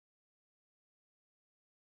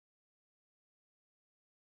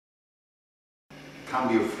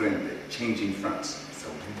Cambio Frente, changing fronts. It's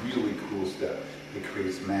a really cool step. It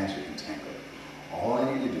creates magic in tango. All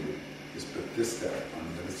I need to do is put this step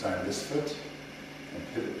on the other side of this foot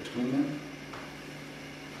and pivot between them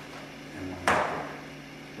and wind up there.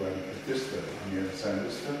 Go ahead and put this foot on the other side of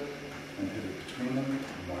this foot and pivot between them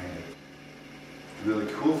and wind up. The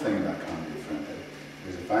really cool thing about Cambio Frente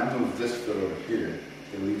is if I move this foot over here,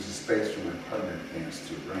 it leaves a space for my partner to dance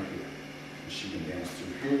through right here. And she can dance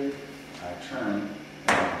through here, I turn,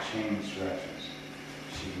 and I change directions.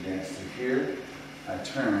 She can dance through here, I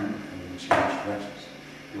turn, and we change directions.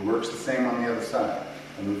 It works the same on the other side.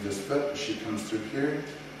 I move this foot, she comes through here,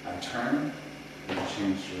 I turn, and we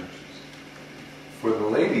change directions. For the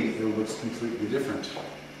lady, it looks completely different.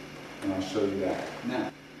 And I'll show you that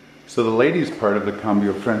now. So the lady's part of the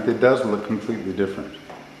Cambio Frente does look completely different.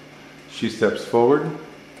 She steps forward,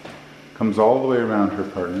 comes all the way around her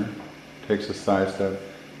partner, takes a side step,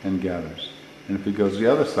 and gathers. And if he goes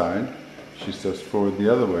the other side, she steps forward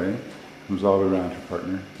the other way, comes all the way around her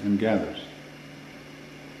partner, and gathers.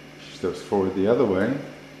 She steps forward the other way,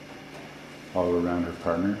 all the way around her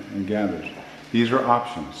partner, and gathers. These are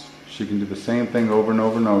options. She can do the same thing over and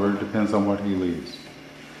over and over. It depends on what he leads.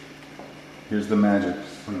 Here's the magic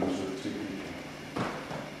from those two people.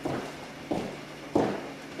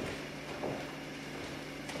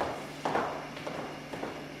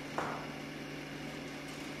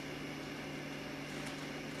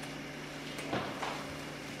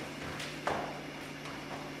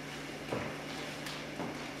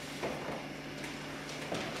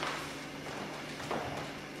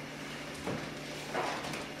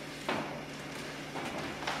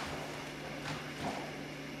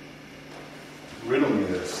 Riddle me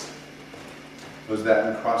this. Was that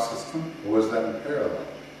in cross system or was that in parallel?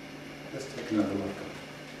 Let's take another look.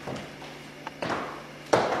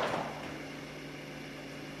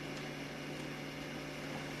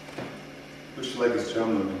 Which leg is Joe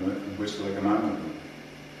moving with and which leg am I moving with?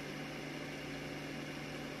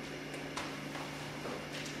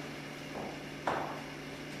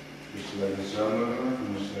 Which leg is Joe moving with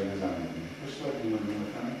and which leg is I moving with? Which leg are you moving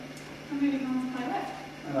with, honey? I'm moving with my left.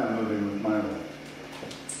 And I'm moving with my left.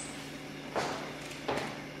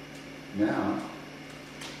 Now,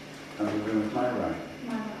 I'm moving with my right.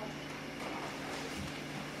 My left.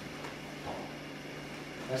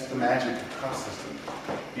 That's the magic of cross system.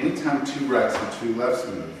 Anytime two rights and two lefts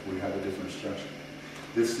move, we have a different structure.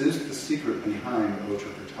 This is the secret behind Ocho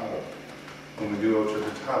Cortado. When we do Ocho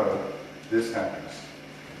Cortado, this happens.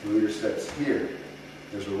 The leader steps here.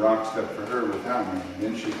 There's a rock step for her without me, and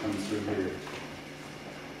then she comes through here.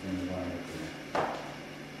 And the line up there.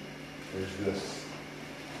 There's this.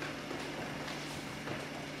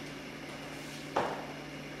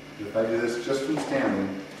 If I do this just from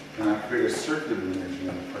standing, then I create a circular energy in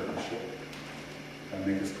the partnership. If I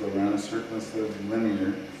make us go around a circle instead of linear,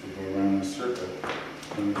 if we go around in a circle,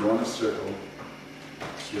 when we go in a circle,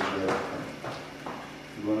 switch the other part.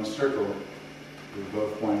 If we go in a circle, we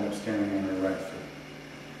both wind up standing on our right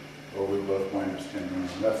foot. Or we both wind up standing on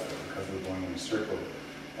our left foot because we're going in a circle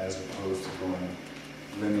as opposed to going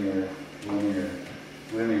linear, linear,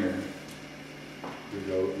 linear. We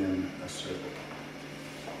go in a circle.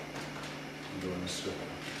 We go in a circle.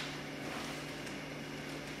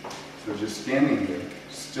 So just standing here,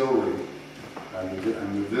 stilly, I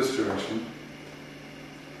move this direction,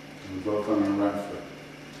 and we're both on our right foot.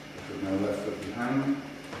 I put my left foot behind me,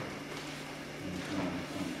 and come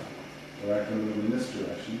on. Or I can move in this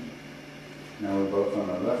direction. Now we're both on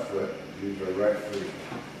our left foot, leave our right foot,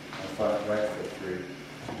 our right foot free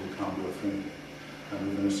to do Cambio Frente. I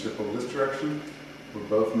move in a circle this direction. We're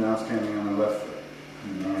both now standing on our left foot,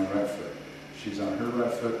 and on our right foot. She's on her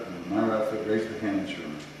right foot, and on my right foot. Raise the hand that you're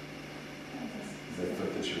on. That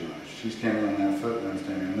foot that you're on. She's standing on that foot, and I'm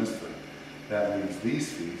standing on this foot. That leaves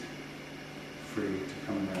these feet free to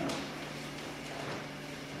come around.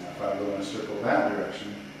 Now if I go in a circle that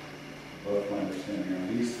direction, both wind up standing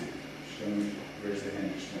on these feet. Show me, raise the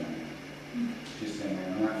hand you're standing on. She's standing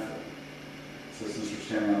on that foot. So since we're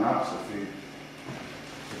standing on opposite feet,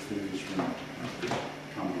 let's leave this room.